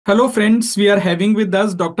Hello friends, we are having with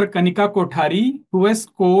us Dr. Kanika Kothari, who has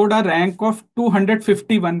scored a rank of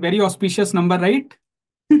 251, very auspicious number, right?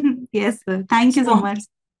 Yes, sir. Thank you so So, much.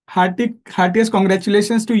 heartiest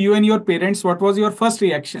congratulations to you and your parents. What was your first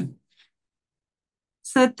reaction?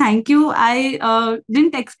 Sir, thank you. I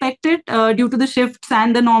didn't expect it due to the shifts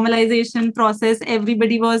and the normalization process.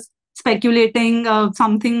 Everybody was speculating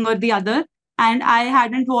something or the other, and I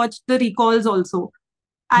hadn't watched the recalls also.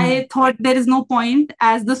 Hmm. I thought there is no point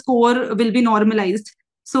as the score will be normalized.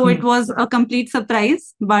 So Hmm. it was a complete surprise,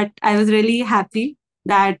 but I was really happy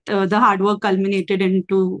that the hard work culminated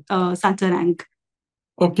into such a rank.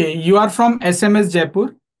 Okay, you are from SMS Jaipur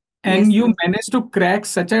Yes, and you sir. managed to crack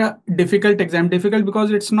such a difficult exam. Difficult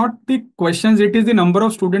because it's not the questions, it is the number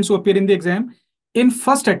of students who appear in the exam in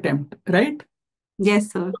first attempt, right?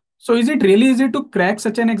 Yes, sir. So, is it really easy to crack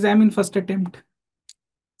such an exam in first attempt?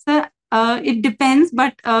 So it depends,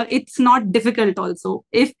 but it's not difficult also.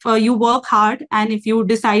 If you work hard and if you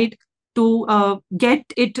decide to get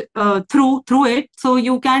it through it, so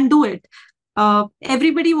you can do it.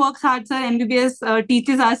 Everybody works hard, sir. MBBS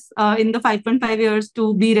teaches us in the 5.5 years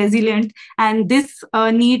to be resilient, and this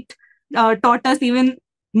NEET taught us even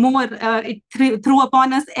more. It threw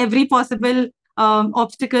upon us every possible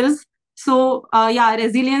obstacles. So yeah,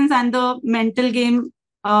 resilience and the mental game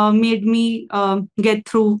made me get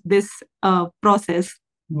through this process.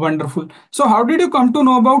 Wonderful. So, how did you come to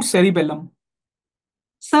know about cerebellum?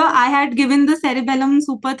 So I had given the Cerebellum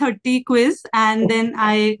Super30 quiz, and then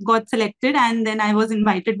I got selected, and then I was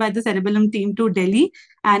invited by the Cerebellum team to Delhi,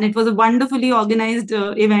 and it was a wonderfully organized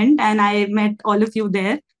event, and I met all of you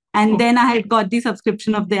there. And then I had got the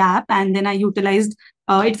subscription of the app, and then I utilized.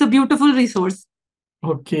 It's a beautiful resource.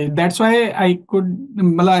 Okay, that's why I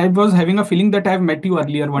was having a feeling that I've met you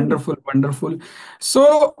earlier. Wonderful, wonderful.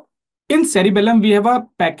 So, in Cerebellum, we have a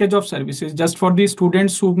package of services. Just for the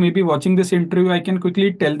students who may be watching this interview, I can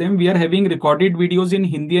quickly tell them we are having recorded videos in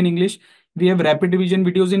Hindi and English. We have rapid revision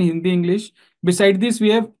videos in Hindi, English. Beside this, we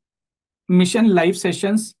have mission live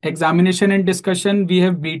sessions, examination and discussion. We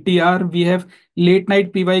have BTR, we have late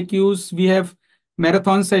night PYQs, we have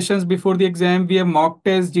marathon sessions before the exam, we have mock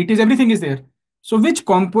tests, GTs, everything is there. So, which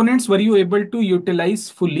components were you able to utilize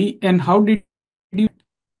fully, and how did you?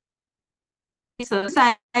 So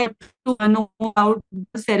I had to know about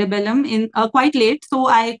the cerebellum in quite late, so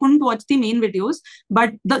I couldn't watch the main videos.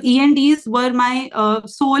 But the E&Ds were my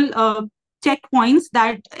sole checkpoints.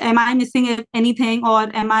 That am I missing anything, or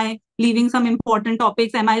am I leaving some important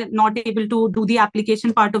topics? Am I not able to do the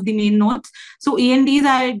application part of the main notes? So E&Ds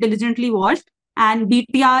I diligently watched, and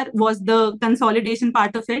BTR was the consolidation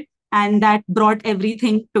part of it, and that brought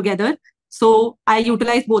everything together. So I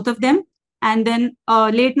utilized both of them, and then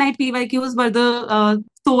late night PYQs were the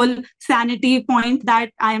sole sanity point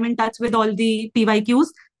that I am in touch with all the PYQs.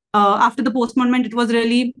 After the postponement, it was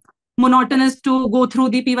really monotonous to go through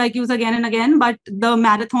the PYQs again and again, but the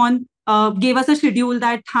marathon gave us a schedule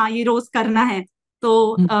that हाँ ये रोज करना है.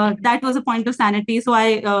 So that was a point of sanity. So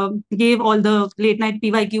I gave all the late night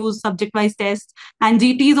PYQs, subject wise tests, and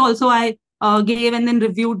GTs also I gave and then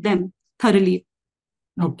reviewed them thoroughly.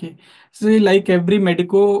 Okay. So, like every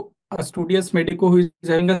medico, a studious medico who is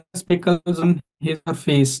having a speckles on his or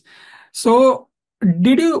face. So,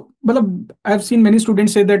 I've seen many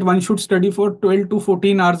students say that one should study for 12 to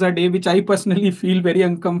 14 hours a day, which I personally feel very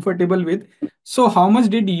uncomfortable with. So, how much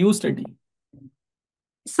did you study?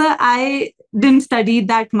 So I didn't study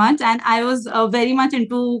that much, and I was very much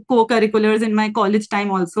into co-curriculars in my college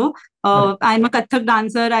time also. Correct. I'm a Kathak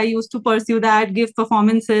dancer. I used to pursue that, give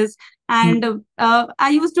performances, Hmm. and I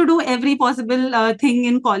used to do every possible thing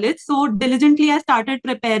in college. So diligently, I started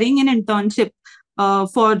preparing an internship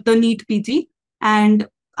for the NEET PG, and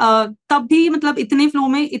तब भी मतलब इतने flow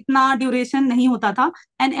में इतना duration नहीं होता था.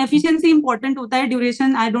 And efficiency important होता है,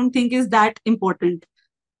 duration I don't think is that important. Hmm.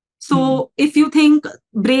 So if you think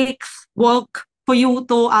breaks work for you,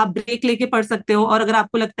 तो आप ब्रेक लेके पढ़ सकते हो. और अगर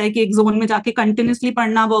आपको लगता है कि एक जोन में जाके कंटिन्यूसली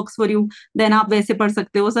पढ़ना वर्क्स फॉर यू, देन आप वैसे पढ़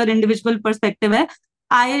सकते हो. सर इंडिविजुअल पर्सपेक्टिव है.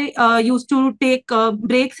 I used to take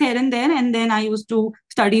breaks here and there, and then I used to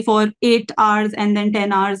study for 8 hours and then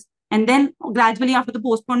 10 hours. And then gradually after the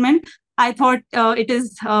postponement, I thought it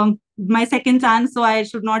is my second chance, so I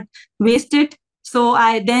should not waste it. So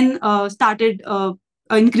I then started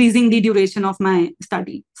increasing the duration of my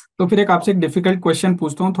study. तो फिर आपसे एक difficult question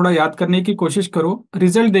पूछता हूँ, थोड़ा याद करने की कोशिश करो.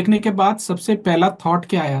 रिजल्ट देखने के बाद सबसे पहला थॉट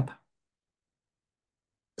क्या आया था?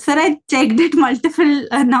 Sir, I checked it multiple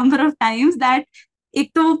number of times that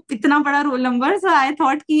एक तो इतना बड़ा roll number, so I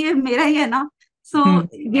thought कि ये मेरा ही है ना. So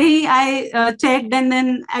यही I checked, and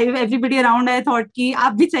then everybody around I thought कि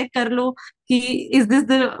आप भी check कर लो कि is this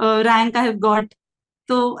the rank I have got.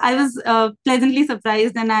 So I was pleasantly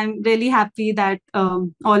surprised, and I'm really happy that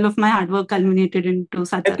all of my hard work culminated into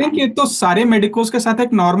such I a think rank. ये तो सारे medicos के साथ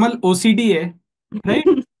एक normal OCD है,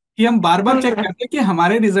 right? कि हम बार बार check करते हैं कि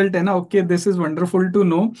हमारे रिजल्ट है ना. Okay, this is wonderful to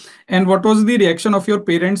know. And what was the reaction of your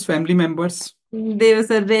parents, family members? They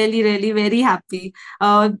were really, really very happy.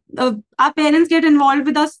 Our parents get involved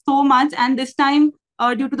with us so much, and this time,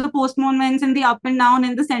 due to the postponements and the up and down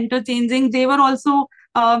and the center changing, they were also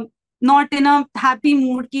not in a happy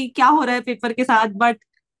mood कि क्या हो रहा है paper के साथ. But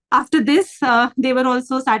after this, they were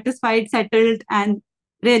also satisfied, settled, and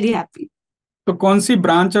really happy. तो कौन सी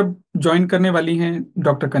branch अब ज्वाइन करने वाली हैं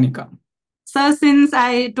doctor Kanika? Sir, since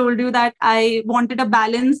I told you that I wanted a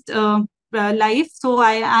balanced life, so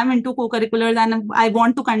I am into co-curriculars and I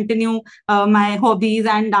want to continue my hobbies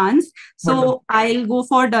and dance. So Wonderful. I'll go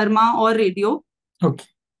for Dharma or radio. Okay,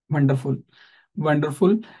 wonderful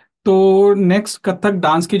wonderful. तो next Kathak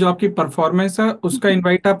dance की जो आपकी performance है उसका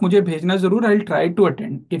invite आप मुझे भेजना जरूर. I will try to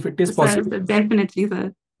attend if it is Sir, possible. definitely,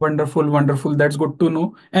 sir. Wonderful, wonderful. That's good to know.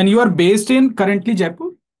 And you are based in currently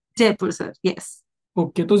Jaipur? Jaipur, sir. Yes.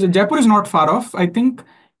 Okay, so Jaipur is not far off. I think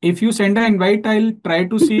if you send an invite, I'll try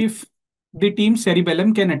to see if the team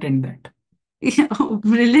Cerebellum can attend that. Oh,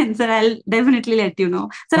 brilliant, sir. I'll definitely let you know.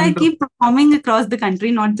 Sir, I Wonderful. keep performing across the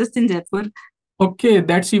country, not just in Jaipur. Okay,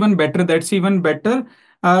 that's even better. That's even better.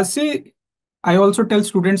 See, I also tell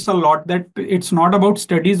students a lot that it's not about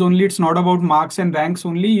studies only. It's not about marks and ranks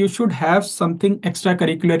only. You should have something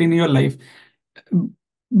extracurricular in your life.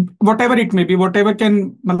 Whatever it may be, whatever can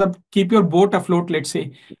matlab, keep your boat afloat, let's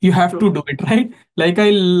say, you have to do it, right? Like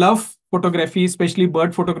I love photography, especially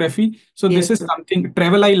bird photography. So Yes, this is sir. something,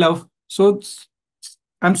 travel I love. So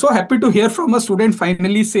I'm so happy to hear from a student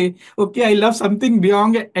finally say, okay, I love something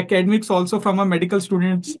beyond academics also from a medical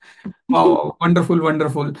students. Wow, wonderful,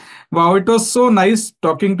 wonderful. Wow, it was so nice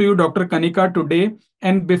talking to you, Dr. Kanika, today.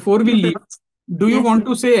 And before we leave, do you Yes, want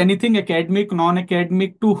sir. to say anything academic,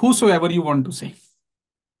 non-academic, to whosoever you want to say?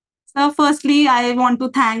 So firstly, I want to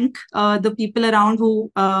thank the people around who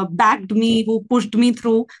backed me, who pushed me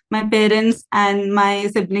through, my parents and my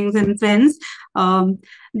siblings and friends.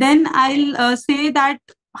 Then I'll say that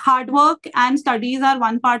hard work and studies are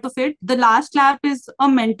one part of it. The last lap is a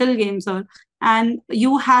mental game, sir. And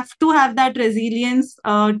you have to have that resilience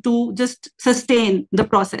to just sustain the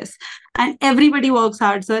process. And everybody works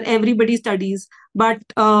hard, sir. Everybody studies.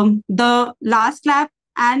 But the last lap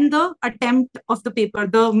and the attempt of the paper,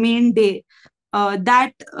 the main day,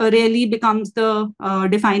 that really becomes the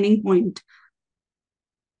defining point.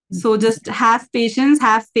 So just have patience,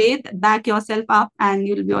 have faith, back yourself up, and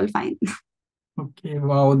you'll be all fine. Okay,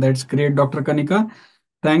 wow, that's great, Dr. Kanika.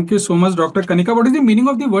 Thank you so much, Dr. Kanika. What is the meaning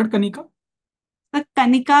of the word Kanika? The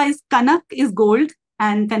Kanak is gold,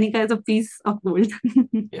 and Kanika is a piece of gold.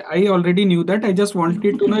 Yeah, I already knew that. I just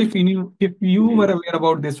wanted to know if you knew, if you were aware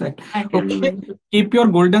about this fact. Okay, keep your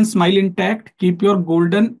golden smile intact. Keep your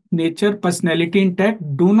golden nature, personality intact.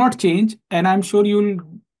 Do not change, and I'm sure you'll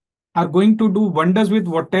are going to do wonders with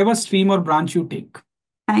whatever stream or branch you take.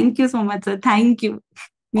 Thank you so much, sir. Thank you.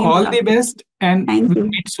 Means All lot. the best, and Thank we'll you.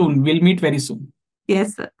 meet soon. We'll meet very soon.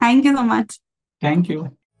 Yes, sir. Thank you so much. Thank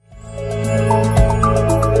you.